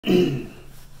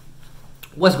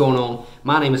What's going on?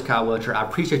 My name is Kyle Welcher. I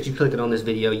appreciate you clicking on this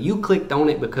video. You clicked on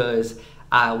it because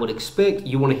I would expect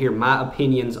you want to hear my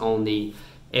opinions on the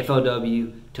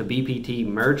FLW to BPT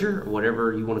merger, or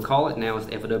whatever you want to call it. Now it's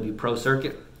the FLW Pro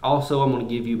Circuit. Also, I'm going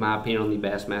to give you my opinion on the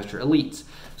Bassmaster Elites.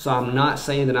 So I'm not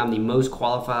saying that I'm the most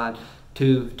qualified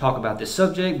to talk about this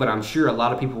subject, but I'm sure a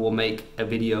lot of people will make a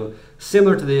video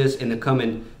similar to this in the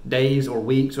coming days or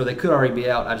weeks, or they could already be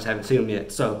out. I just haven't seen them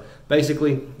yet. So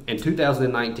basically, in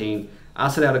 2019, I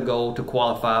set out a goal to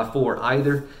qualify for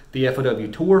either the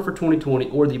FLW Tour for 2020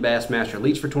 or the Bassmaster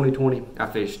Elites for 2020. I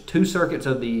fished 2 circuits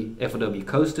of the FLW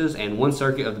Costas and 1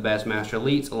 circuit of the Bassmaster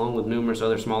Elites, along with numerous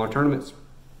other smaller tournaments.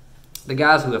 The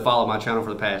guys who have followed my channel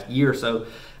for the past year or so,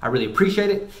 I really appreciate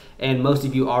it. And most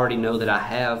of you already know that I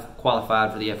have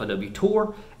qualified for the FLW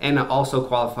Tour, and I also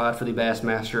qualified for the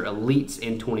Bassmaster Elites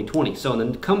in 2020. So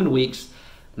in the coming weeks,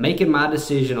 making my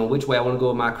decision on which way I want to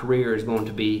go in my career is going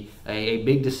to be a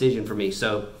big decision for me.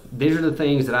 So these are the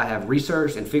things that I have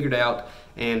researched and figured out,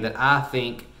 and that I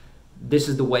think this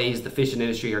is the ways the fishing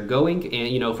industry are going,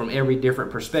 and from every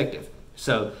different perspective.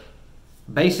 So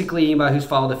basically, anybody who's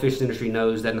followed the fishing industry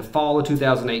knows that in the fall of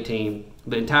 2018,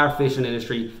 the entire fishing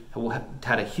industry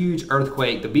had a huge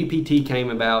earthquake. The BPT came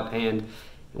about, and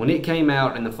when it came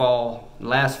out in the fall,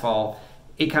 last fall,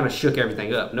 it kind of shook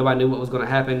everything up. Nobody knew what was going to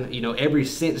happen. Ever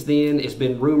since then, it's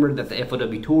been rumored that the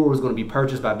FLW Tour was going to be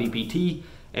purchased by BPT,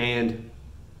 and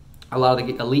a lot of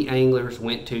the elite anglers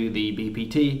went to the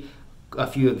BPT. A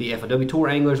few of the FLW Tour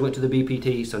anglers went to the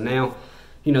BPT. So now,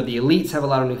 the elites have a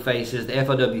lot of new faces. The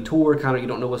FLW Tour, you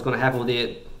don't know what's going to happen with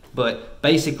it. But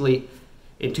basically,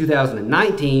 in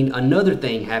 2019, another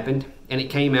thing happened, and it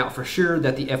came out for sure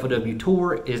that the FLW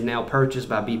Tour is now purchased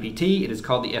by BPT. It is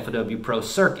called the FLW Pro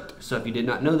Circuit. So if you did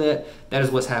not know that, that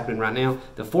is what's happening right now.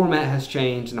 The format has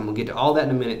changed, and I'm going to get to all that in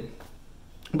a minute.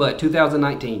 But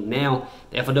 2019, now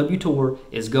the FLW Tour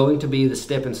is going to be the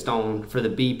stepping stone for the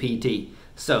BPT.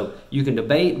 So you can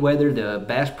debate whether the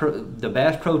Bass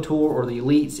Pro Tour or the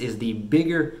Elites is the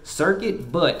bigger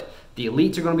circuit, but the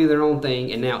Elites are going to be their own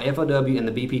thing, and now FLW and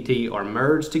the BPT are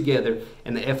merged together,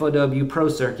 and the FLW Pro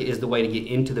Circuit is the way to get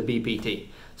into the BPT.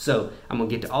 So I'm going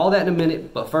to get to all that in a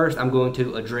minute, but first I'm going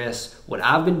to address what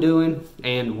I've been doing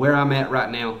and where I'm at right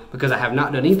now, because I have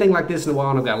not done anything like this in a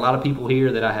while, and I've got a lot of people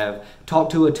here that I have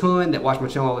talked to a ton that watch my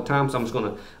channel all the time, so I'm just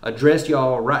going to address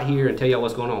y'all right here and tell y'all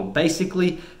what's going on.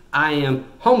 Basically, I am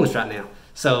homeless right now.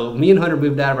 So me and Hunter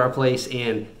moved out of our place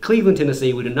in Cleveland,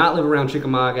 Tennessee. We do not live around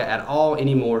Chickamauga at all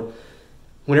anymore.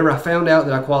 Whenever I found out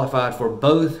that I qualified for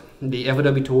both the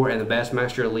FLW Tour and the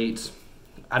Bassmaster Elites,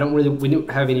 we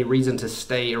didn't have any reason to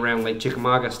stay around Lake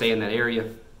Chickamauga, stay in that area.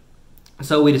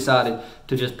 So we decided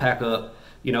to just pack up.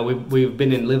 We've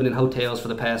been living in hotels for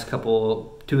the past 2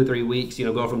 or 3 weeks,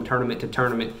 going from tournament to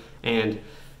tournament. And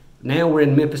now we're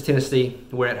in Memphis, Tennessee.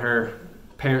 We're at her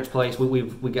parents' place. We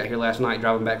got here last night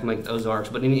driving back from Lake Ozarks.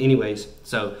 But anyways,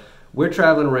 so we're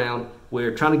traveling around.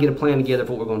 We're trying to get a plan together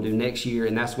for what we're going to do next year,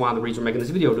 and that's why the reason we're making this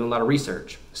video. We're doing a lot of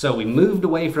research. So we moved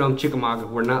away from Chickamauga.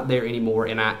 We're not there anymore,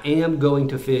 and I am going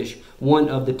to fish one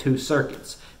of the 2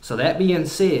 circuits. So that being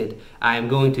said, I am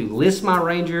going to list my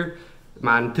Ranger,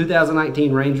 my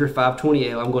 2019 Ranger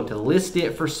 520L. I'm going to list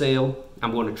it for sale.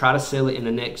 I'm going to try to sell it in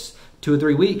the next 2 or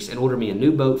 3 weeks and order me a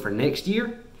new boat for next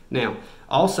year. Now,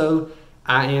 also,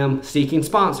 I am seeking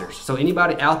sponsors. So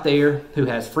anybody out there who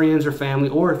has friends or family,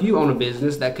 or if you own a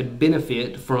business that could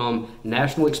benefit from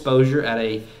national exposure at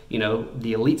the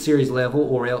Elite Series level,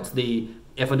 or else the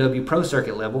FLW Pro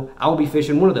Circuit level, I will be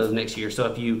fishing one of those next year.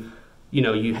 So if you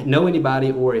know anybody,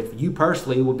 or if you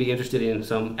personally would be interested in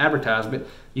some advertisement,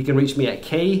 you can reach me at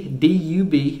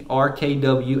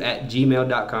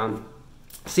kdubrkw@gmail.com.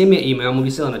 Send me an email. I'm going to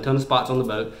be selling a ton of spots on the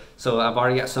boat. So I've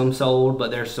already got some sold, but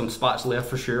there's some spots left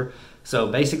for sure.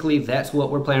 So basically, that's what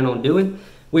we're planning on doing.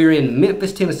 We're in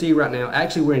Memphis, Tennessee right now.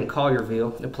 Actually, we're in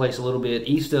Collierville, a place a little bit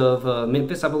east of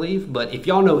Memphis, I believe. But if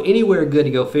y'all know anywhere good to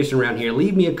go fishing around here,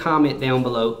 leave me a comment down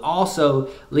below. Also,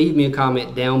 leave me a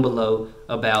comment down below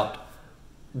about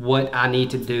what I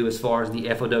need to do as far as the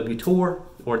FLW Tour,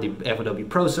 or the FLW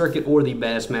Pro Circuit, or the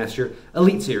Bassmaster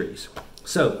Elite Series.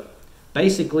 So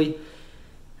basically,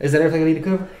 is that everything I need to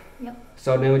cover? Yep.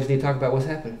 So now we just need to talk about what's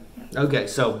happening. Yep. Okay,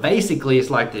 so basically it's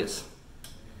like this.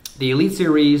 The Elite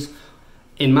Series,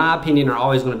 in my opinion, are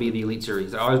always going to be the Elite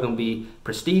Series. They're always going to be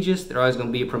prestigious. They're always going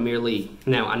to be a Premier League.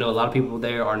 Now, I know a lot of people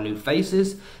there are new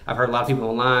faces. I've heard a lot of people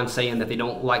online saying that they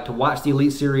don't like to watch the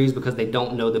Elite Series because they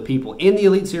don't know the people in the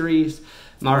Elite Series.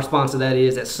 My response to that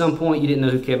is, at some point you didn't know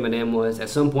who Kevin Madam was. At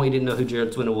some point you didn't know who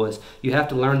Jared Swindle was. You have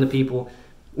to learn the people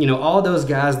you know, all those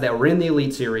guys that were in the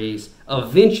Elite Series,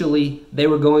 eventually they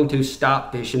were going to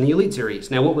stop fishing the Elite Series.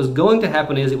 Now, what was going to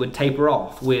happen is it would taper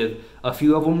off with a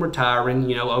few of them retiring,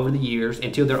 you know, over the years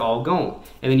until they're all gone.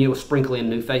 And then you know, sprinkle in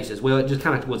new faces. Well, it just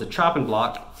kind of was a chopping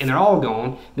block, and they're all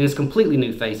gone. Then it's completely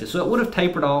new faces. So it would have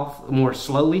tapered off more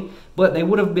slowly, but they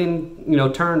would have been, you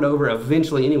know, turned over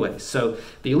eventually anyway. So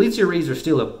the Elite Series are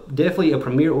still definitely a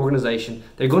premier organization.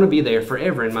 They're going to be there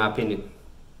forever, in my opinion.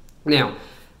 Now,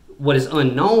 what is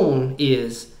unknown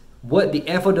is what the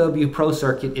FLW Pro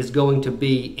Circuit is going to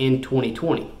be in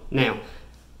 2020. Now,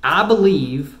 I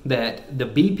believe that the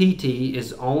BPT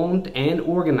is owned and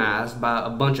organized by a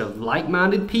bunch of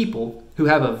like-minded people who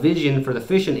have a vision for the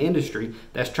fishing industry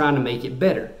that's trying to make it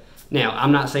better. Now,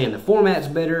 I'm not saying the format's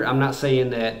better. I'm not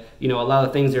saying that, you know, a lot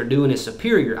of things they're doing is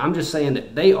superior. I'm just saying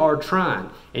that they are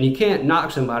trying. And you can't knock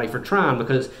somebody for trying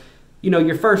because, you know,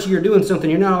 your first year doing something,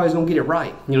 you're not always going to get it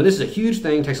right. You know, this is a huge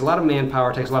thing. It takes a lot of manpower.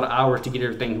 It takes a lot of hours to get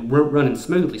everything running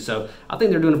smoothly. So I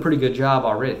think they're doing a pretty good job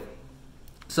already.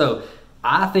 So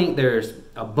I think there's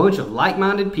a bunch of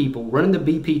like-minded people running the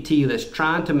BPT that's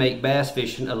trying to make bass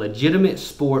fishing a legitimate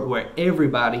sport where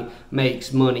everybody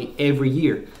makes money every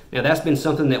year. Now, that's been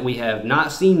something that we have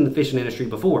not seen in the fishing industry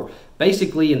before.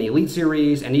 Basically, in the Elite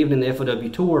Series and even in the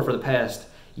FLW Tour for the past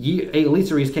year, Elite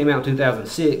Series came out in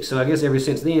 2006, so I guess ever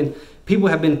since then, people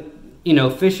have been, you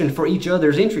know, fishing for each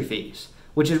other's entry fees,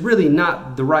 which is really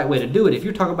not the right way to do it. If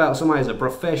you're talking about somebody as a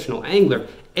professional angler,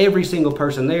 every single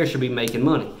person there should be making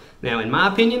money. Now, in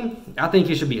my opinion, I think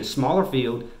it should be a smaller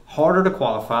field, harder to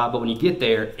qualify, but when you get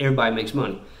there, everybody makes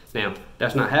money. Now,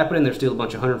 that's not happening. There's still a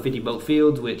bunch of 150 boat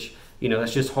fields, which, you know,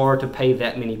 that's just hard to pay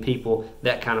that many people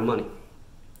that kind of money.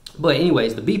 But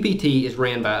anyways, the BPT is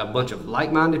ran by a bunch of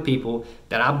like-minded people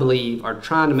that I believe are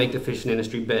trying to make the fishing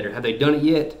industry better. Have they done it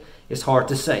yet? It's hard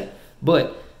to say.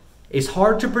 But it's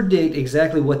hard to predict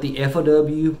exactly what the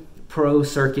FLW Pro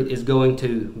Circuit is going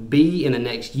to be in the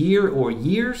next year or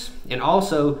years, and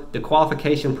also the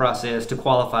qualification process to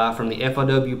qualify from the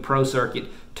FLW Pro Circuit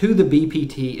to the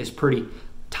BPT is pretty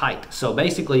tight. So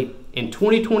basically, in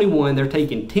 2021, they're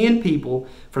taking 10 people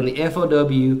from the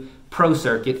FLW Pro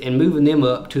Circuit and moving them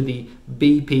up to the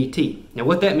BPT. Now,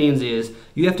 what that means is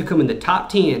you have to come in the top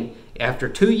 10 after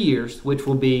 2 years, which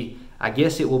will be, I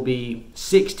guess it will be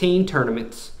 16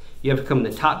 tournaments. You have to come in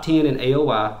the top 10 in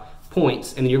AOI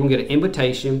points, and then you're going to get an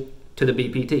invitation to the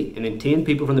BPT. And then 10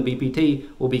 people from the BPT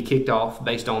will be kicked off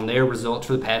based on their results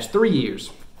for the past 3 years.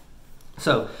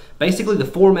 So basically the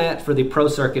format for the Pro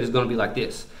Circuit is going to be like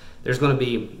this. There's going to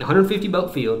be 150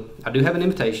 boat field. I do have an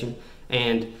invitation,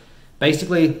 and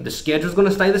basically the schedule is going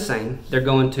to stay the same. They're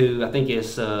going to, I think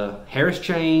it's Harris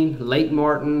Chain, Lake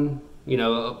Martin, you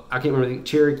know, I can't remember,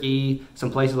 Cherokee,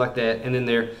 some places like that. And then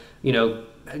they're, you know,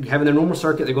 having their normal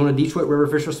circuit. They're going to Detroit River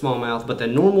fish for smallmouth, but the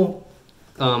normal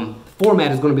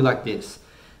format is going to be like this.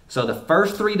 So the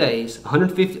first 3 days,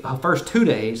 first 2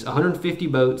 days, 150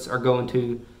 boats are going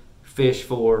to fish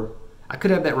for, I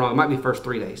could have that wrong, it might be first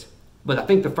 3 days. But I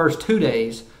think the first 2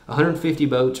 days, 150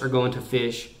 boats are going to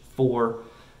fish for,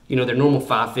 you know, their normal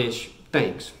 5 fish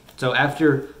things. So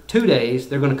after 2 days,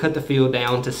 they're going to cut the field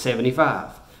down to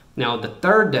 75. Now the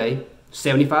third day,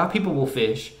 75 people will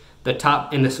fish. The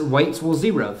top and the weights will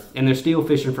zero, and they're still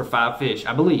fishing for 5 fish,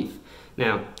 I believe.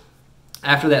 Now,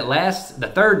 after that the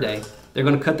third day, they're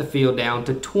going to cut the field down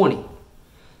to 20.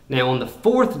 Now, on the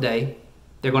fourth day,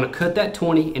 they're going to cut that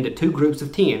 20 into 2 groups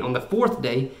of 10. On the fourth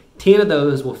day, 10 of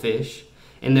those will fish,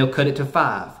 and they'll cut it to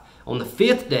 5. On the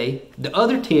 5th day, the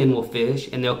other 10 will fish,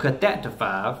 and they'll cut that to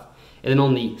 5. And then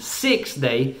on the 6th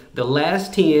day, the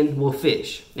last 10 will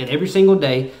fish. And every single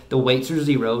day, the weights are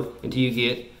zeroed until you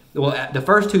get, well, the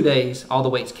first 2 days, all the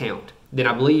weights count. Then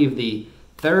I believe the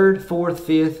 3rd, 4th,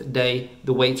 5th day,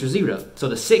 the weights are zeroed. So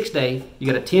the 6th day,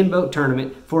 you got a 10-boat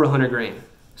tournament for 100 grand.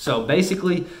 So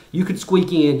basically, you could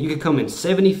squeak in, you could come in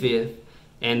 75th,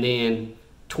 and then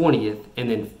 20th,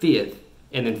 and then 5th,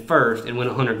 and then 1st, and win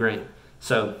 100 grand.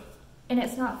 So, and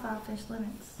it's not 5 fish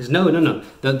limits. There's no.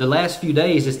 The last few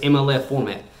days is MLF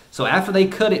format. So after they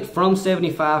cut it from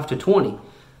 75 to 20,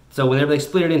 so whenever they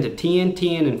split it into 10,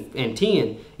 10, and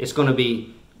 10, it's going to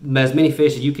be as many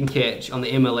fish as you can catch on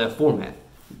the MLF format.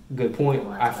 Good point.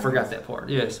 I forgot that part.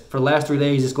 Yes. For the last 3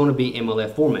 days, it's going to be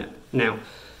MLF format. Now,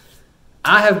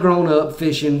 I have grown up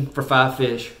fishing for 5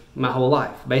 fish my whole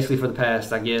life. Basically for the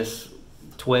past, I guess,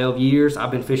 12 years, I've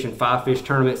been fishing 5 fish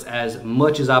tournaments as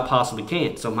much as I possibly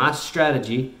can. So my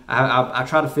strategy, I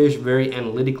try to fish very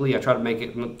analytically. I try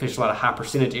to fish a lot of high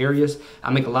percentage areas.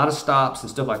 I make a lot of stops and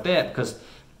stuff like that because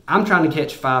I'm trying to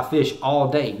catch 5 fish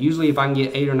all day. Usually if I can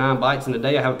get 8 or 9 bites in a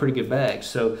day, I have a pretty good bag.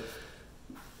 So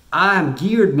I'm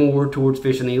geared more towards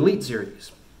fishing the Elite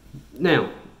Series.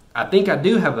 Now, I think I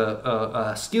do have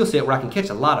a skill set where I can catch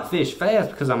a lot of fish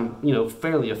fast because I'm, you know,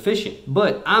 fairly efficient.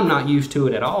 But I'm not used to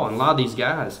it at all. And a lot of these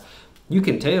guys, you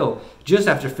can tell just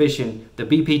after fishing the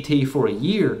BPT for a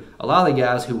year, a lot of the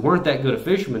guys who weren't that good of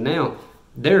fishermen now,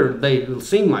 they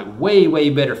seem like way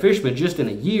better fishermen just in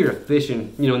a year of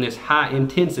fishing, you know, in this high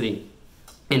intensity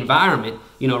environment,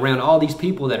 you know, around all these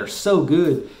people that are so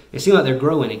good. It seems like they're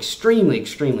growing extremely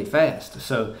fast.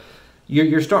 So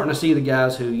you're starting to see the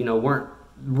guys who, you know, weren't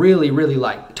really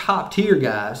like top tier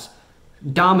guys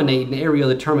dominating every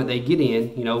other tournament they get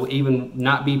in, you know, even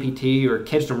not BPT, or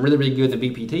catch them really good in the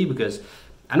BPT. Because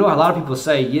I know a lot of people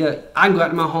say, yeah, I can go out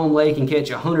to my home lake and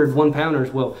catch 100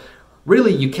 1-pounders. Well,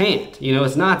 really you can't. You know,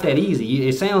 it's not that easy.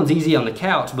 It sounds easy on the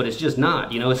couch, but it's just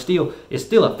not. You know, it's still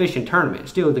a fishing tournament.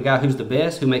 It's still the guy who's the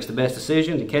best, who makes the best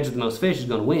decisions and catches the most fish is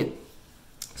going to win.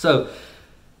 So,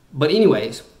 but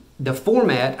anyways, the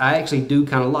format I actually do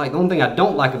kind of like. The only thing I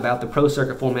don't like about the Pro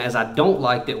Circuit format is I don't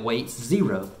like that weight's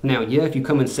 0. Now, yeah, if you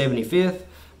come in 75th,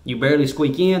 you barely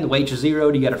squeak in, the weight's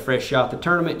 0, you got a fresh shot at the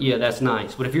tournament, yeah, that's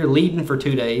nice. But if you're leading for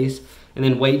 2 days and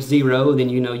then weight's 0, then,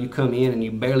 you know, you come in and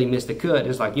you barely miss the cut.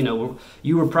 It's like, you know,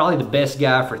 you were probably the best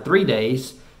guy for 3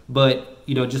 days, but,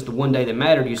 you know, just the one day that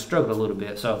mattered, you struggled a little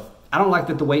bit. So I don't like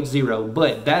that the weight's 0,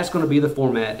 but that's going to be the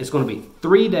format. It's going to be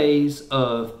 3 days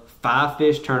of 5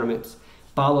 fish tournaments,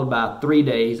 followed by 3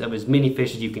 days of as many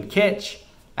fish as you can catch.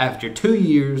 After 2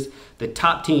 years, the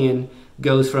top 10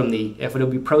 goes from the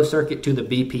FLW Pro Circuit to the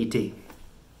BPT.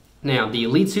 Now, the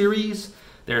Elite Series,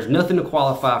 there's nothing to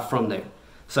qualify from there.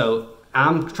 So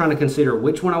I'm trying to consider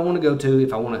which one I want to go to,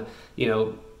 if I want to, you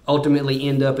know, ultimately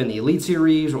end up in the Elite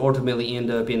Series or ultimately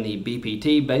end up in the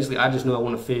BPT. Basically, I just know I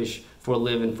want to fish for a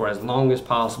living for as long as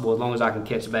possible, as long as I can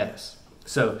catch bass.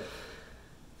 So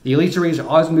the Elite Series are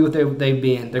always going to be what they've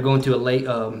been. They're going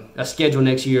to a schedule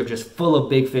next year of just full of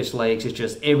big fish lakes. It's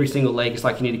just every single lake. It's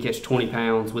like you need to catch 20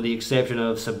 pounds, with the exception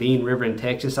of Sabine River in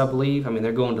Texas, I believe. I mean,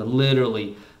 they're going to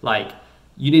literally, like,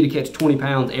 you need to catch 20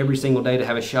 pounds every single day to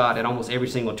have a shot at almost every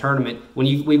single tournament. When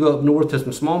we go up north to some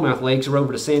smallmouth lakes or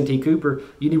over to Santee Cooper,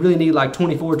 you really need like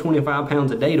 24, 25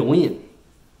 pounds a day to win.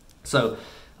 So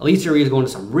Elite Series is going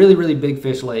to some really big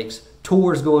fish lakes.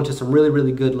 Tours going to some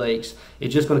really good lakes.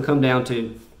 It's just going to come down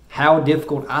to how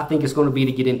difficult I think it's going to be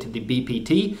to get into the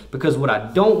BPT, because what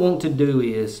I don't want to do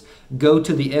is go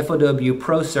to the FLW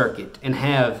Pro Circuit and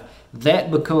have that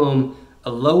become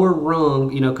a lower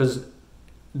rung, you know, because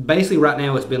basically right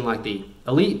now it's been like the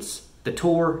Elites, the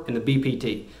Tour, and the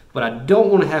BPT. What I don't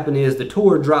want to happen is the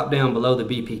Tour drop down below the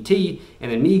BPT,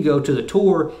 and then me go to the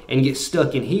Tour and get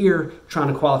stuck in here trying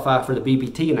to qualify for the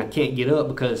BPT, and I can't get up,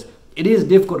 because it is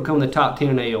difficult to come in the top 10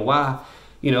 in AOY.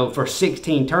 You know, for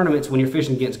 16 tournaments when you're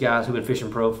fishing against guys who've been fishing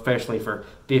professionally for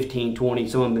 15, 20,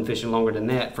 some have been fishing longer than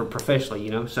that for professionally, you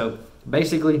know. So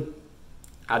basically,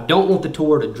 I don't want the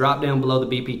Tour to drop down below the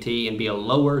BPT and be a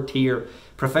lower tier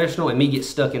professional and me get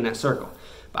stuck in that circle.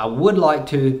 But I would like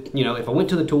to, you know, if I went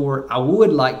to the Tour, I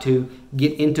would like to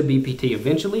get into BPT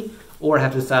eventually, or I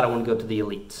have to decide I want to go to the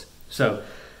Elites. So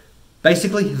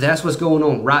basically, that's what's going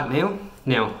on right now.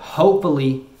 Now,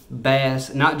 hopefully,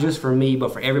 Bass, not just for me,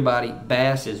 but for everybody,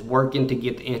 Bass is working to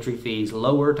get the entry fees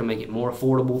lower to make it more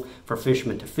affordable for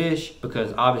fishermen to fish,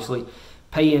 because obviously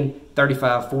paying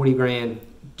 35, 40 grand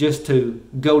just to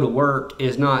go to work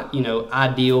is not, you know,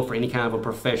 ideal for any kind of a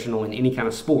professional in any kind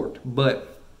of sport.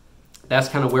 But that's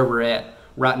kind of where we're at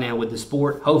right now with the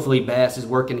sport. Hopefully Bass is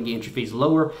working to get entry fees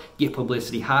lower, get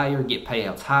publicity higher, get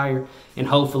payouts higher, and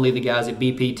hopefully the guys at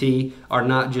BPT are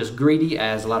not just greedy,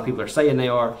 as a lot of people are saying they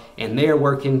are, and they're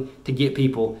working to get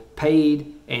people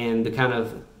paid and the kind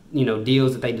of, you know,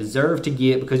 deals that they deserve to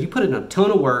get, because you put in a ton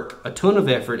of work, a ton of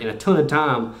effort, and a ton of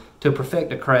time to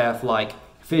perfect a craft like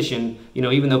fishing. You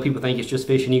know, even though people think it's just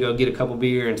fishing, you go get a couple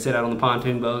beer and sit out on the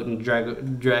pontoon boat and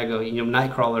drag you know,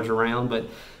 night crawlers around, but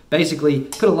basically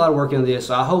put a lot of work into this.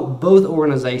 So I hope both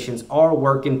organizations are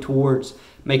working towards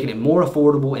making it more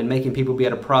affordable and making people be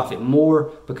able to profit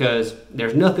more, because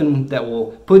there's nothing that will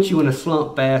put you in a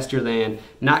slump faster than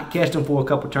not catching for a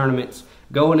couple tournaments,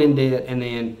 going in debt, and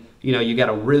then, you know, you got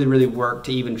to really work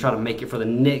to even try to make it for the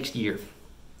next year.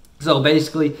 So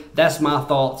basically, that's my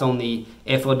thoughts on the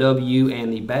FLW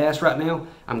and the Bass right now.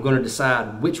 I'm going to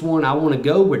decide which one I want to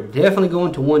go. We're definitely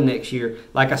going to one next year.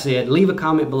 Like I said, leave a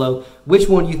comment below which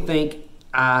one you think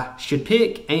I should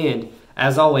pick. And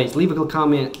as always, leave a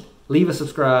comment, leave a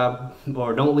subscribe,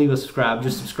 or don't leave a subscribe,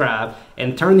 just subscribe,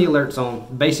 and turn the alerts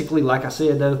on. Basically, like I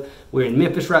said though, we're in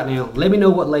Memphis right now. Let me know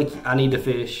what lake I need to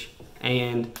fish.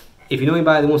 And if you know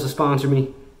anybody that wants to sponsor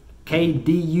me,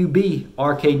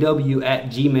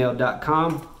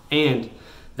 kdubrkw@gmail.com. And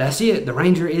that's it. The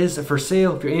Ranger is for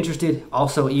sale. If you're interested,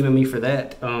 also email me for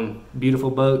that.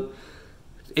 Beautiful boat.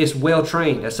 It's well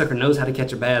trained. That sucker knows how to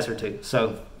catch a bass or two.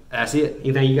 So that's it.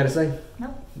 Anything you got to say?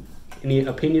 Nope. Any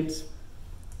opinions?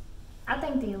 I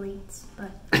think the elites,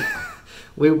 but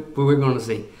we're going to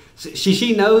see.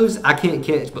 She knows I can't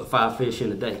catch but 5 fish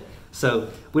in a day. So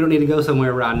we don't need to go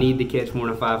somewhere where I need to catch more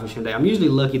than 5 fish in a day. I'm usually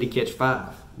lucky to catch 5,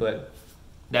 but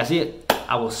that's it.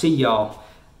 I will see y'all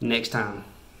next time.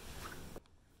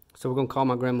 So we're going to call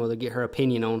my grandmother, get her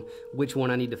opinion on which one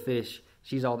I need to fish.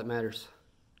 She's all that matters.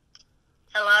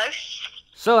 Hello?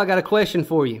 So I got a question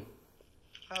for you.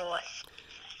 What?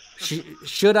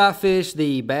 Should I fish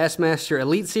the Bassmaster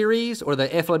Elite Series or the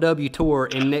FLW Tour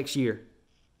in next year?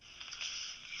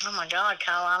 Oh my God,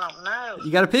 Kyle, I don't know.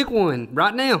 You got to pick one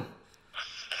right now.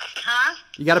 Huh?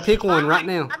 You got to pick one right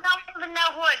now. I don't even know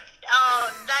what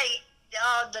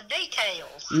the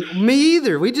details. Me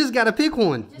either. We just got to pick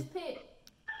one. just pick.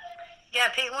 You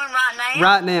gotta pick one right now?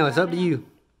 Right now. It's up to you.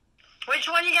 Which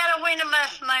one you gotta win the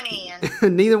most money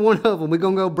in? Neither one of them. We're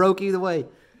going to go broke either way.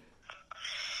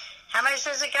 How much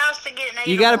does it cost to get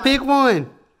You got to pick one.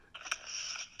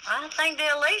 I think the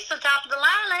Elite's the top of the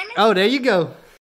line, ain't it? Oh, there you go.